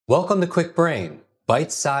Welcome to Quick Brain,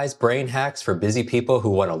 bite-sized brain hacks for busy people who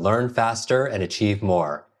want to learn faster and achieve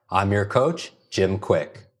more. I'm your coach, Jim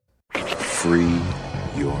Quick. Free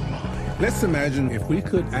your mind. Let's imagine if we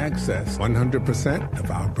could access 100%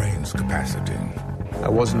 of our brain's capacity. I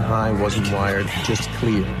wasn't high, wasn't wired, just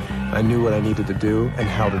clear. I knew what I needed to do and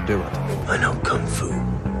how to do it. I know Kung Fu.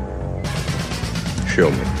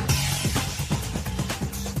 Show me.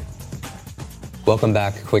 Welcome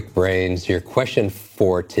back, Quick Brains. Your question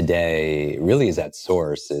for today really is at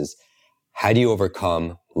source is, how do you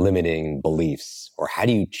overcome limiting beliefs? Or how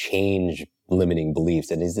do you change limiting beliefs?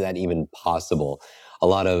 And is that even possible? A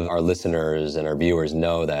lot of our listeners and our viewers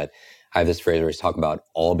know that I have this phrase where we talk about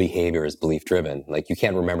all behavior is belief-driven. Like you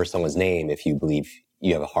can't remember someone's name if you believe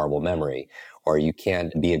you have a horrible memory, or you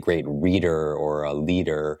can't be a great reader or a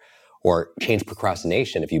leader or change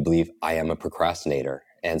procrastination if you believe I am a procrastinator.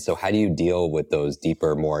 And so how do you deal with those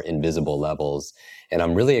deeper, more invisible levels? And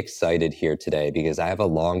I'm really excited here today because I have a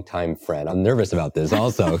longtime friend. I'm nervous about this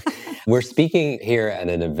also. We're speaking here at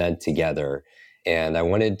an event together, and I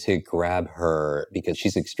wanted to grab her because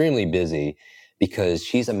she's extremely busy because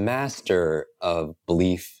she's a master of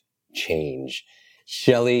belief change.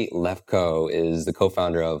 Shelley Lefkoe is the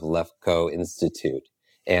co-founder of Lefkoe Institute.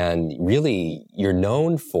 And really, you're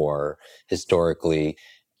known for, historically,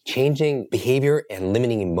 changing behavior and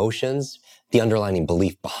limiting emotions, the underlying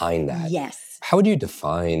belief behind that. Yes. How would you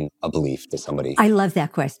define a belief to somebody? I love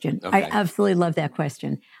that question. Okay. I absolutely love that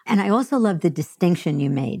question. And I also love the distinction you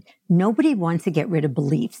made. Nobody wants to get rid of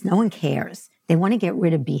beliefs. No one cares. They want to get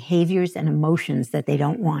rid of behaviors and emotions that they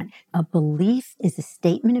don't want. A belief is a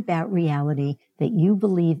statement about reality that you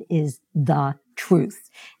believe is the truth.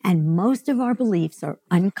 And most of our beliefs are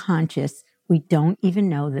unconscious. We don't even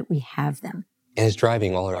know that we have them. And it's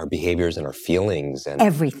driving all our behaviors and our feelings and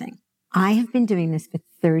everything. I have been doing this for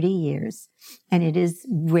 30 years, and it is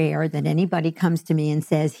rare that anybody comes to me and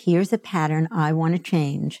says, here's a pattern I want to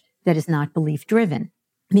change that is not belief driven.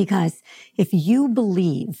 Because if you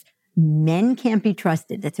believe men can't be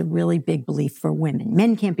trusted, that's a really big belief for women.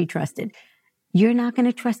 Men can't be trusted. You're not going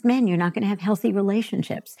to trust men. You're not going to have healthy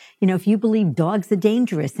relationships. You know, if you believe dogs are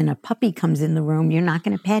dangerous and a puppy comes in the room, you're not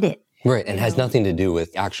going to pet it. Right. And it has nothing to do with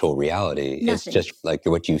actual reality. Nothing. It's just like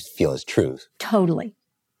what you feel is truth. Totally.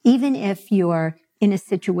 Even if you're in a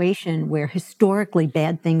situation where historically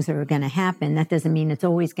bad things are going to happen, that doesn't mean it's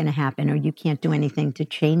always going to happen or you can't do anything to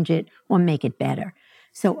change it or make it better.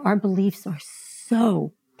 So our beliefs are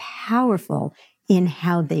so powerful in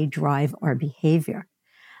how they drive our behavior.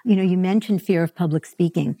 You know, you mentioned fear of public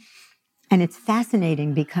speaking, and it's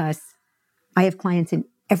fascinating because I have clients in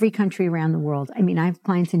every country around the world. I mean, I have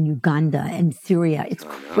clients in Uganda and Syria. It's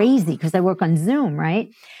crazy because I work on Zoom, right?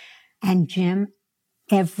 And Jim,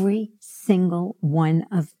 every single one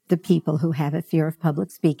of the people who have a fear of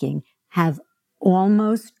public speaking have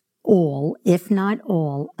almost all, if not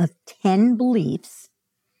all, of 10 beliefs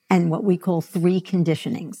and what we call 3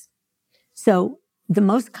 conditionings. So the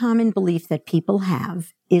most common belief that people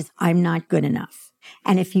have is, I'm not good enough.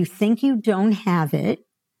 And if you think you don't have it,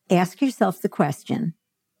 ask yourself the question,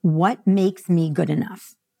 what makes me good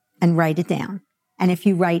enough? And write it down. And if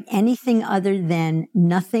you write anything other than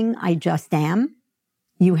nothing, I just am,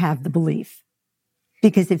 you have the belief.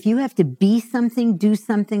 Because if you have to be something, do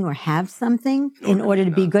something, or have something in order to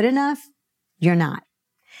be good enough, you're not.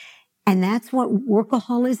 And that's what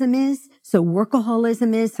workaholism is. So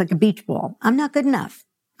workaholism is like a beach ball. I'm not good enough.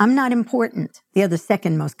 I'm not important. The other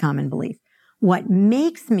second most common belief. What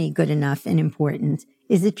makes me good enough and important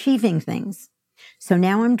is achieving things. So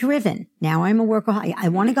now I'm driven. Now I'm a workaholic. I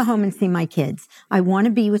want to go home and see my kids. I want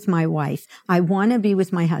to be with my wife. I want to be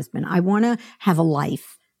with my husband. I want to have a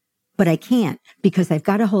life. But I can't because I've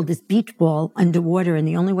got to hold this beach ball underwater. And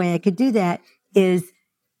the only way I could do that is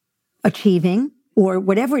achieving or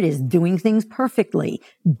whatever it is, doing things perfectly,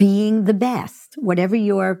 being the best. Whatever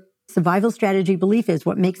your survival strategy belief is,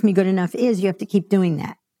 what makes me good enough is you have to keep doing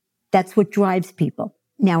that. That's what drives people.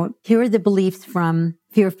 Now, here are the beliefs from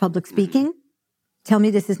fear of public speaking. Tell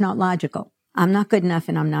me this is not logical. I'm not good enough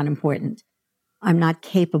and I'm not important. I'm not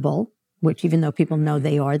capable, which even though people know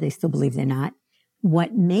they are, they still believe they're not.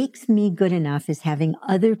 What makes me good enough is having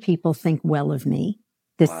other people think well of me.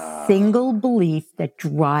 The single belief that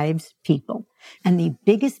drives people. And the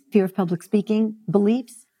biggest fear of public speaking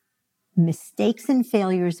beliefs, mistakes and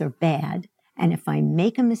failures are bad. And if I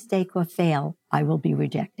make a mistake or fail, I will be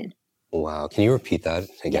rejected. Wow. Can you repeat that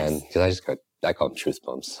again? Because I call them truth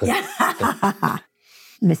bumps.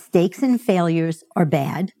 Mistakes and failures are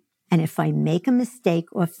bad. And if I make a mistake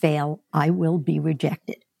or fail, I will be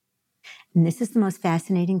rejected. And this is the most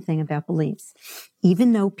fascinating thing about beliefs.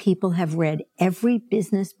 Even though people have read every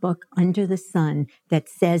business book under the sun that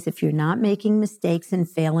says if you're not making mistakes and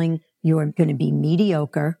failing, you're going to be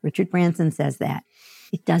mediocre. Richard Branson says that.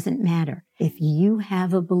 It doesn't matter. If you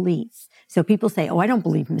have a belief. So people say, oh, I don't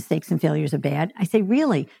believe mistakes and failures are bad. I say,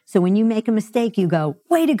 really? So when you make a mistake, you go,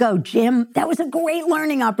 way to go, Jim. That was a great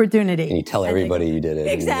learning opportunity. And you tell everybody you did it.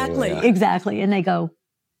 Exactly. And they go,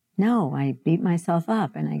 no, I beat myself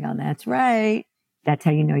up. And I go, that's right. That's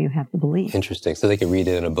how you know you have the belief. Interesting. So they can read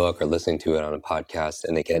it in a book or listening to it on a podcast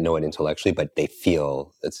and they can know it intellectually, but they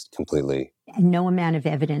feel it's completely... And no amount of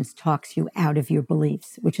evidence talks you out of your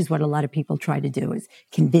beliefs, which is what a lot of people try to do, is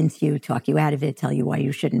convince you, talk you out of it, tell you why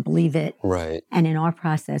you shouldn't believe it. Right. And in our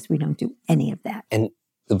process, we don't do any of that. And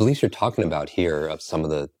the beliefs you're talking about here of some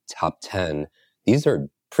of the top 10, these are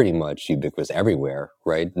pretty much ubiquitous everywhere,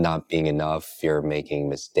 right? Not being enough, fear of making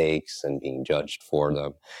mistakes and being judged for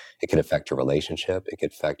them. It could affect your relationship. It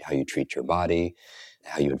could affect how you treat your body,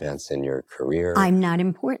 how you advance in your career. I'm not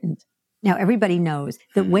important. Now, everybody knows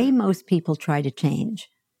the way most people try to change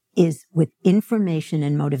is with information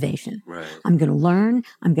and motivation. Right. I'm going to learn.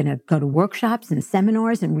 I'm going to go to workshops and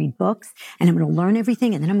seminars and read books, and I'm going to learn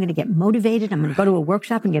everything, and then I'm going to get motivated. I'm going to go to a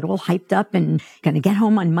workshop and get all hyped up and going to get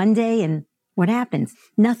home on Monday, and what happens?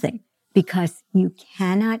 Nothing, because you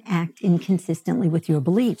cannot act inconsistently with your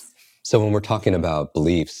beliefs. So when we're talking about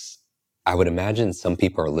beliefs, I would imagine some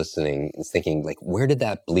people are listening and thinking, like, where did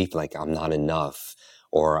that belief, like, I'm not enough,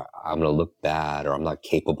 or I'm going to look bad, or I'm not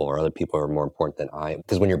capable, or other people are more important than I am?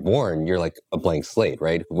 Because when you're born, you're like a blank slate,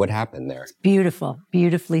 right? What happened there? Beautiful,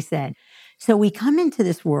 beautifully said. So we come into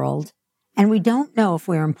this world and we don't know if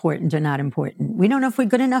we're important or not important. We don't know if we're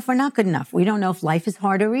good enough or not good enough. We don't know if life is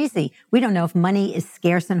hard or easy. We don't know if money is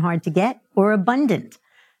scarce and hard to get or abundant.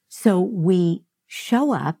 So we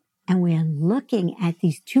show up and we're looking at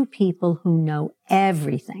these two people who know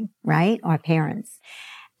everything, right? Our parents.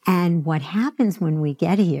 And what happens when we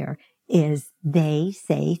get here is they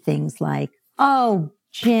say things like, oh,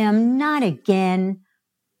 Jim, not again.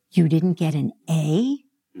 You didn't get an A?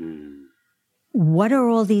 What are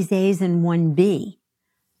all these A's and one B?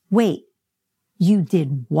 Wait, you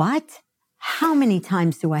did what? How many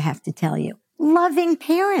times do I have to tell you? Loving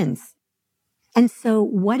parents. And so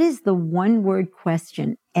what is the one word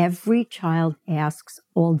question every child asks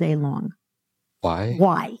all day long? Why?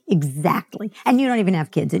 Why? Exactly. And you don't even have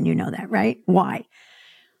kids and you know that, right? Why?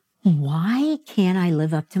 Why can't I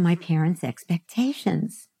live up to my parents'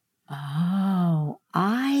 expectations? Oh,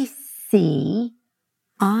 I see.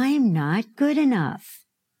 I'm not good enough.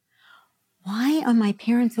 Why are my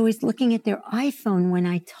parents always looking at their iPhone when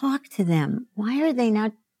I talk to them? Why are they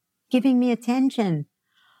not giving me attention?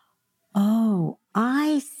 Oh,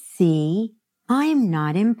 I see. I'm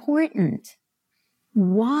not important.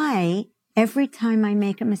 Why, every time I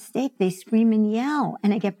make a mistake, they scream and yell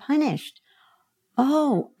and I get punished?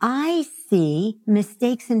 Oh, I see.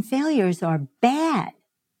 Mistakes and failures are bad.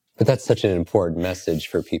 But that's such an important message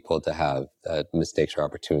for people to have, that mistakes are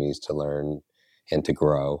opportunities to learn and to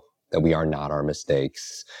grow, that we are not our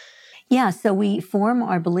mistakes. Yeah, so we form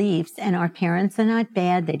our beliefs, and our parents are not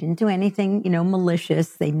bad. They didn't do anything, malicious.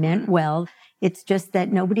 They meant well. It's just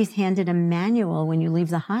that nobody's handed a manual when you leave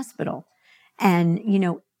the hospital. And,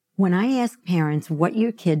 when I ask parents what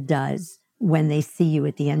your kid does when they see you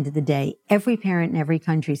at the end of the day, every parent in every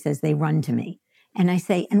country says they run to me. And I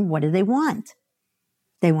say, and what do they want?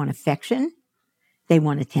 They want affection, they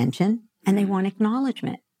want attention, and they want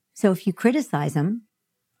acknowledgement. So if you criticize them,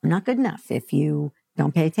 I'm not good enough. If you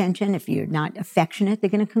don't pay attention, if you're not affectionate,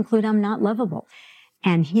 they're going to conclude I'm not lovable.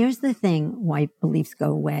 And here's the thing why beliefs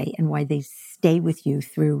go away and why they stay with you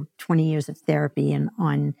through 20 years of therapy and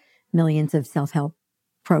on millions of self-help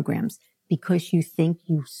programs. Because you think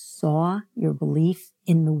you saw your belief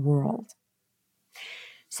in the world.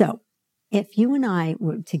 So if you and I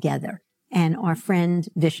were together and our friend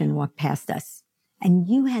Vishen walked past us and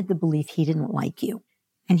you had the belief he didn't like you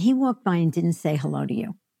and he walked by and didn't say hello to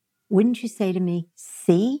you, wouldn't you say to me,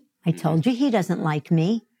 see, I told you he doesn't like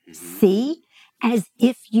me. See, as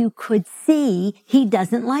if you could see he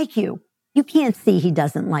doesn't like you. You can't see he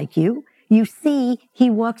doesn't like you. You see he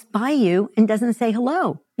walks by you and doesn't say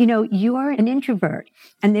hello. You are an introvert.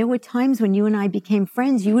 And there were times when you and I became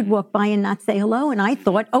friends, you would walk by and not say hello. And I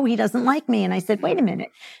thought, oh, he doesn't like me. And I said, wait a minute,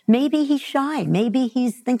 maybe he's shy. Maybe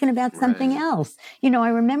he's thinking about something else. I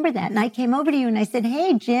remember that. And I came over to you and I said,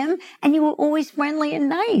 hey, Jim. And you were always friendly and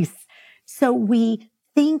nice. So we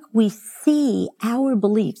think we see our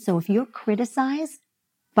beliefs. So if you're criticized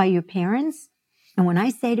by your parents, and when I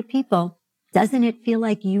say to people, doesn't it feel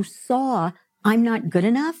like you saw I'm not good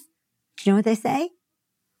enough? Do you know what they say?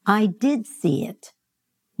 I did see it.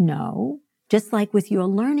 No. Just like with your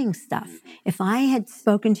learning stuff. If I had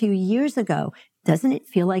spoken to you years ago, doesn't it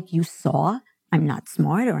feel like you saw I'm not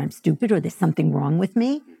smart or I'm stupid or there's something wrong with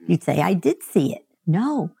me? You'd say, I did see it.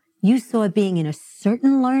 No. You saw being in a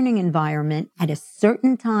certain learning environment at a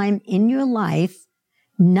certain time in your life,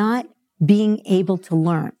 not being able to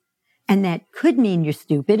learn. And that could mean you're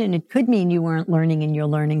stupid, and it could mean you weren't learning in your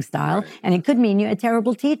learning style, and it could mean you had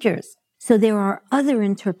terrible teachers. So there are other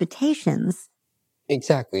interpretations.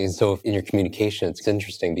 Exactly. And so in your communication, it's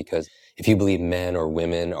interesting because if you believe men or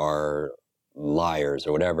women are liars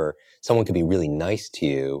or whatever, someone could be really nice to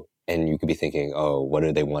you and you could be thinking, oh, what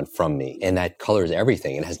do they want from me? And that colors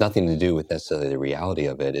everything. It has nothing to do with necessarily the reality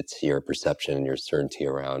of it. It's your perception and your certainty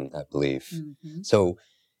around that belief. Mm-hmm. So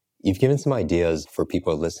you've given some ideas for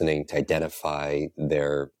people listening to identify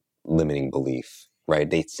their limiting belief. Right?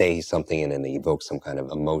 They say something and then they evoke some kind of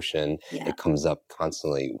emotion. Yeah. It comes up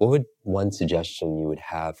constantly. What would one suggestion you would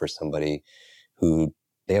have for somebody who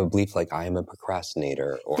they have a belief like I am a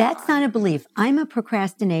procrastinator? Or that's not a belief. I'm a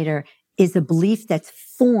procrastinator is a belief that's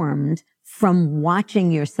formed from watching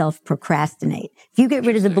yourself procrastinate. If you get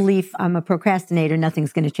rid of the belief, I'm a procrastinator,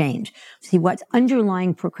 nothing's going to change. See, what's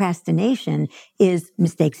underlying procrastination is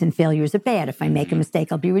mistakes and failures are bad. If I make a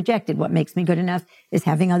mistake, I'll be rejected. What makes me good enough is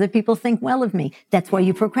having other people think well of me. That's why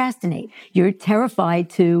you procrastinate. You're terrified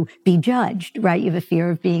to be judged, right? You have a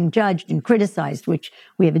fear of being judged and criticized, which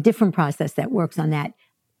we have a different process that works on that.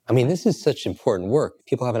 I mean, this is such important work.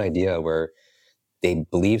 People have an idea where they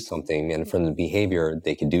believe something, and from the behavior,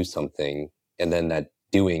 they could do something, and then that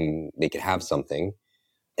doing, they could have something,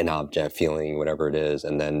 an object, feeling, whatever it is,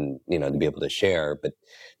 and then, to be able to share. But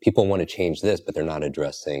people want to change this, but they're not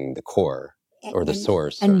addressing the core or the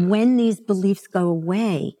source. And when these beliefs go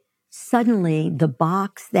away, suddenly the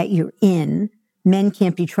box that you're in, men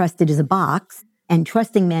can't be trusted as a box, and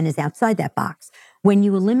trusting men is outside that box. When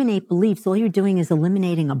you eliminate beliefs, all you're doing is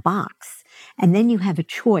eliminating a box. And then you have a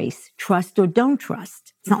choice, trust or don't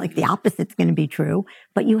trust. It's not like the opposite's going to be true,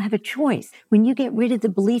 but you have a choice. When you get rid of the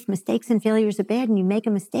belief mistakes and failures are bad and you make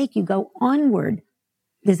a mistake, you go onward.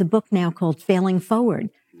 There's a book now called Failing Forward.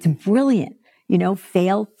 It's brilliant.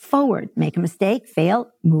 Fail forward, make a mistake,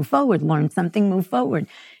 fail, move forward, learn something, move forward.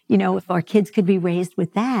 If our kids could be raised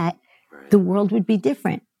with that, the world would be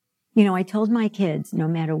different. I told my kids, no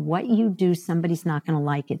matter what you do, somebody's not going to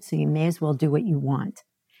like it. So you may as well do what you want.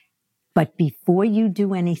 But before you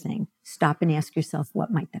do anything, stop and ask yourself,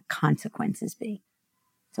 what might the consequences be?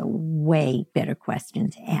 It's a way better question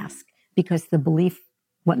to ask, because the belief,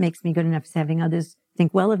 what makes me good enough is having others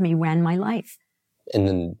think well of me, ran my life. And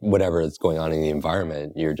then whatever is going on in the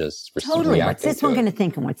environment, you're just totally. What's this one going to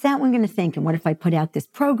think? And what's that one going to think? And what if I put out this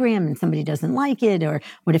program and somebody doesn't like it? Or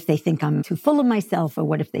what if they think I'm too full of myself? Or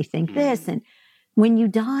what if they think this? And when you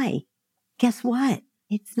die, guess what?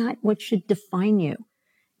 It's not what should define you.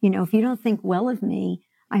 If you don't think well of me,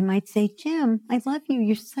 I might say, Jim, I love you.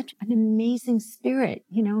 You're such an amazing spirit.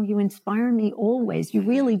 You inspire me always. You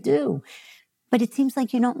really do. But it seems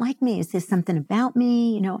like you don't like me. Is there something about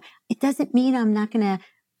me? It doesn't mean I'm not going to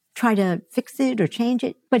try to fix it or change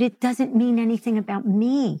it, but it doesn't mean anything about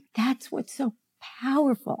me. That's what's so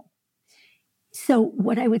powerful. So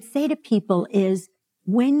what I would say to people is,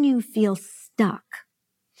 when you feel stuck,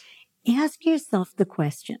 ask yourself the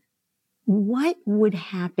question, what would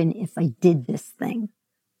happen if I did this thing?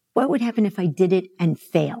 What would happen if I did it and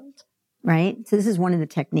failed? Right? So this is one of the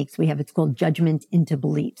techniques we have. It's called judgment into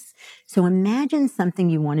beliefs. So imagine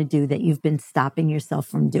something you want to do that you've been stopping yourself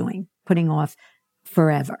from doing, putting off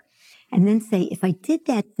forever. And then say, if I did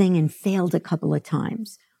that thing and failed a couple of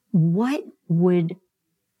times, what would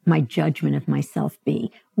my judgment of myself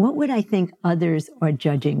be? What would I think others are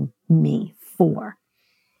judging me for?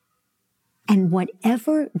 And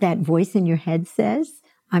whatever that voice in your head says,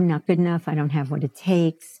 I'm not good enough, I don't have what it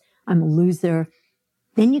takes, I'm a loser,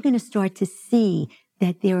 then you're going to start to see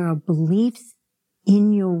that there are beliefs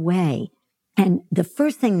in your way. And the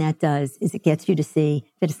first thing that does is it gets you to see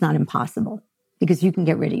that it's not impossible, because you can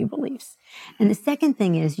get rid of your beliefs. And the second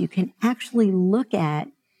thing is you can actually look at,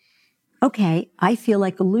 okay, I feel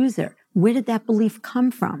like a loser. Where did that belief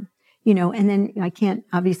come from? And then I can't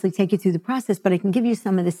obviously take you through the process, but I can give you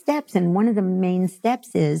some of the steps. And one of the main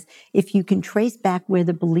steps is, if you can trace back where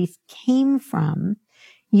the belief came from,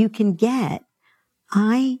 you can get,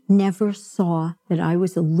 I never saw that I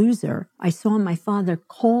was a loser. I saw my father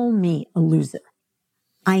call me a loser.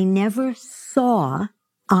 I never saw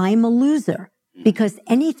I'm a loser, because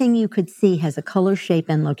anything you could see has a color, shape,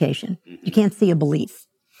 and location. You can't see a belief.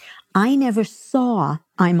 I never saw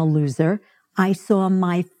I'm a loser. I saw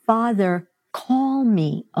my father call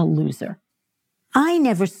me a loser. I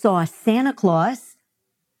never saw Santa Claus.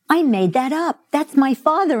 I made that up. That's my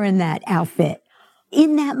father in that outfit.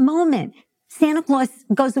 In that moment, Santa Claus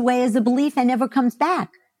goes away as a belief and never comes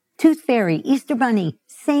back. Tooth Fairy, Easter Bunny,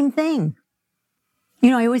 same thing.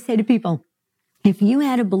 You know, I always say to people, if you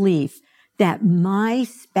had a belief that my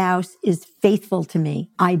spouse is faithful to me,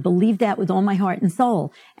 I believe that with all my heart and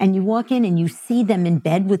soul, and you walk in and you see them in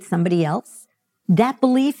bed with somebody else, that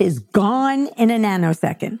belief is gone in a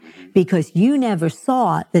nanosecond because you never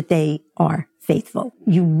saw that they are faithful.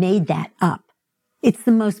 You made that up. It's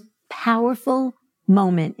the most powerful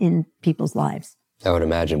moment in people's lives. I would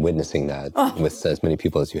imagine witnessing that with as many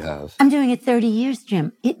people as you have. I'm doing it 30 years,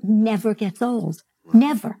 Jim. It never gets old.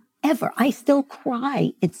 Never, ever. I still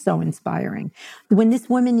cry. It's so inspiring. When this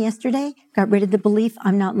woman yesterday got rid of the belief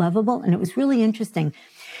I'm not lovable, and it was really interesting.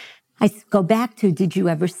 I go back to, did you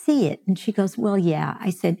ever see it? And she goes, well, yeah.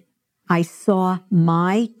 I said, I saw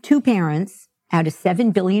my two parents out of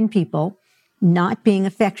 7 billion people not being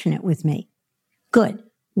affectionate with me. Good.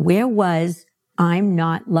 Where was I'm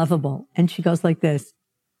not lovable? And she goes like this,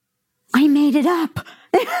 I made it up.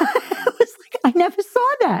 I was like, I never saw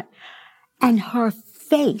that. And her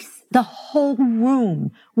face, the whole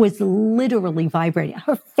room was literally vibrating.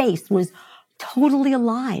 Her face was totally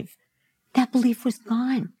alive. That belief was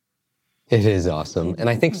gone. It is awesome. And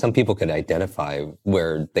I think some people could identify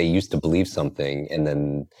where they used to believe something and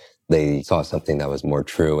then they saw something that was more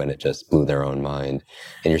true and it just blew their own mind.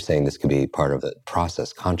 And you're saying this could be part of the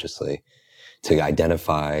process consciously to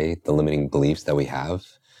identify the limiting beliefs that we have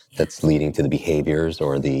that's leading to the behaviors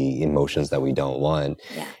or the emotions that we don't want.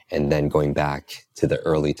 Yeah. And then going back to the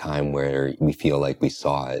early time where we feel like we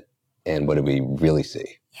saw it and what did we really see?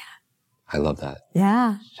 I love that.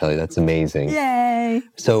 Yeah. Shelley, that's amazing. Yay.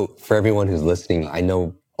 So for everyone who's listening, I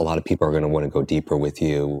know a lot of people are going to want to go deeper with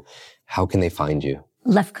you. How can they find you?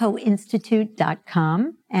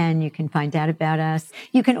 lefkoinstitute.com, and you can find out about us.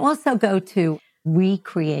 You can also go to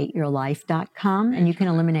recreateyourlife.com, and you can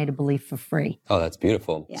eliminate a belief for free. Oh, that's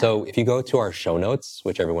beautiful. Yeah. So if you go to our show notes,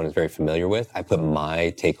 which everyone is very familiar with, I put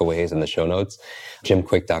my takeaways in the show notes,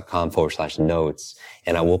 jimkwik.com/notes,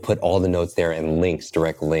 and I will put all the notes there and links,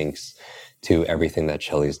 direct links to everything that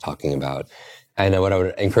Shelley is talking about. And what I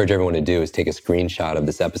would encourage everyone to do is take a screenshot of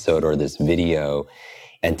this episode or this video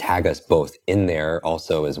and tag us both in there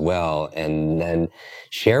also as well. And then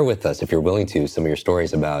share with us, if you're willing to, some of your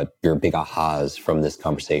stories about your big ahas from this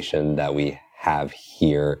conversation that we have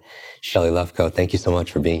here. Shelley Lefkoe, thank you so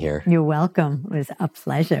much for being here. You're welcome. It was a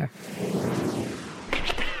pleasure.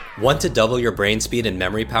 Want to double your brain speed and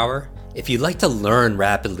memory power? If you'd like to learn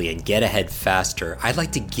rapidly and get ahead faster, I'd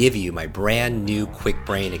like to give you my brand new Quick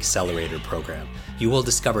Brain Accelerator program. You will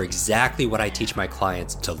discover exactly what I teach my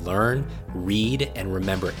clients to learn, read, and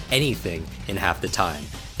remember anything in half the time.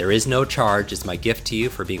 There is no charge. It's my gift to you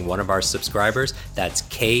for being one of our subscribers. That's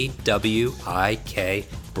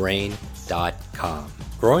kwikbrain.com.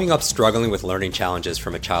 Growing up struggling with learning challenges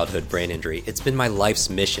from a childhood brain injury, it's been my life's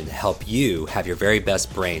mission to help you have your very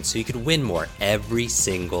best brain so you can win more every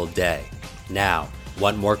single day. Now,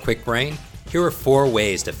 want more Quick Brain? Here are 4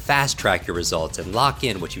 ways to fast track your results and lock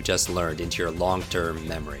in what you just learned into your long-term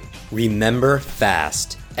memory. Remember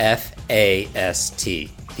FAST,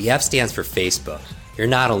 F-A-S-T. The F stands for Facebook. You're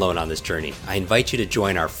not alone on this journey. I invite you to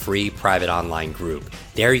join our free private online group.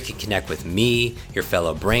 There you can connect with me, your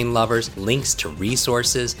fellow brain lovers, links to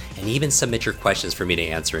resources, and even submit your questions for me to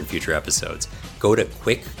answer in future episodes. Go to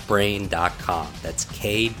kwikbrain.com. That's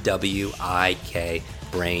K-W-I-K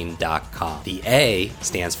brain.com. The A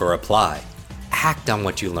stands for apply. Act on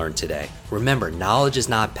what you learned today. Remember, knowledge is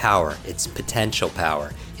not power, it's potential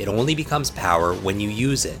power. It only becomes power when you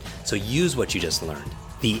use it. So use what you just learned.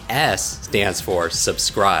 The S stands for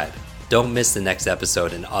subscribe. Don't miss the next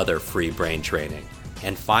episode and other free brain training.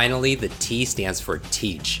 And finally, the T stands for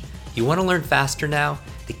teach. You want to learn faster now?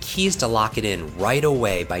 The key is to lock it in right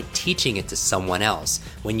away by teaching it to someone else.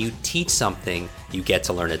 When you teach something, you get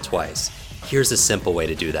to learn it twice. Here's a simple way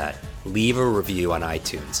to do that. Leave a review on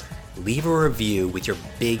iTunes. Leave a review with your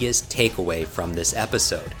biggest takeaway from this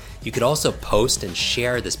episode. You could also post and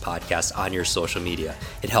share this podcast on your social media.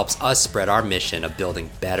 It helps us spread our mission of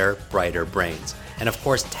building better, brighter brains. And of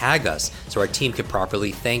course, tag us so our team can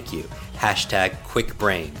properly thank you.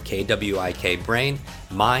 #QuickBrain, K-W-I-K brain.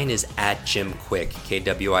 Mine is @JimQuik,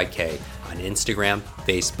 K-W-I-K, on Instagram,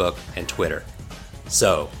 Facebook, and Twitter.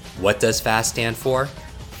 So, what does FAST stand for?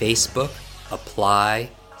 Facebook,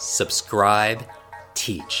 apply, subscribe,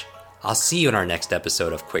 teach. I'll see you in our next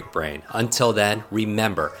episode of Quick Brain. Until then,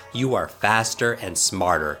 remember, you are faster and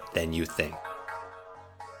smarter than you think.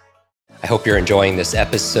 I hope you're enjoying this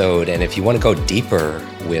episode. And if you want to go deeper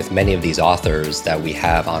with many of these authors that we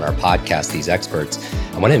have on our podcast, these experts,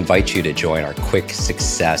 I want to invite you to join our Quick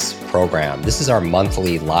Success program. This is our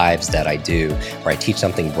monthly lives that I do, where I teach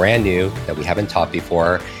something brand new that we haven't taught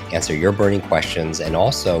before, answer your burning questions. And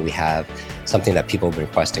also we have something that people have been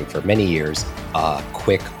requesting for many years, a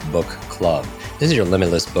Quick Book Club. This is your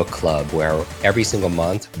limitless book club where every single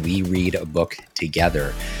month we read a book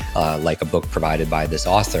together, like a book provided by this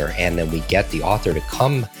author. And then we get the author to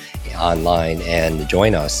come online and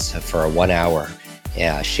join us for a 1 hour,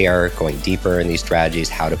 share going deeper in these strategies,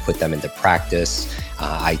 how to put them into practice.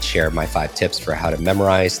 I share my 5 tips for how to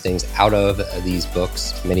memorize things out of these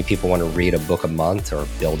books. Many people want to read a book a month or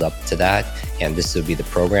build up to that, and this would be the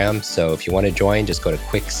program. So if you want to join, just go to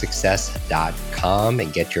quicksuccess.com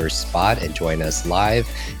and get your spot and join us live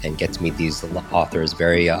and get to meet these authors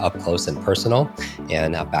very up close and personal.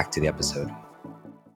 And back to the episode.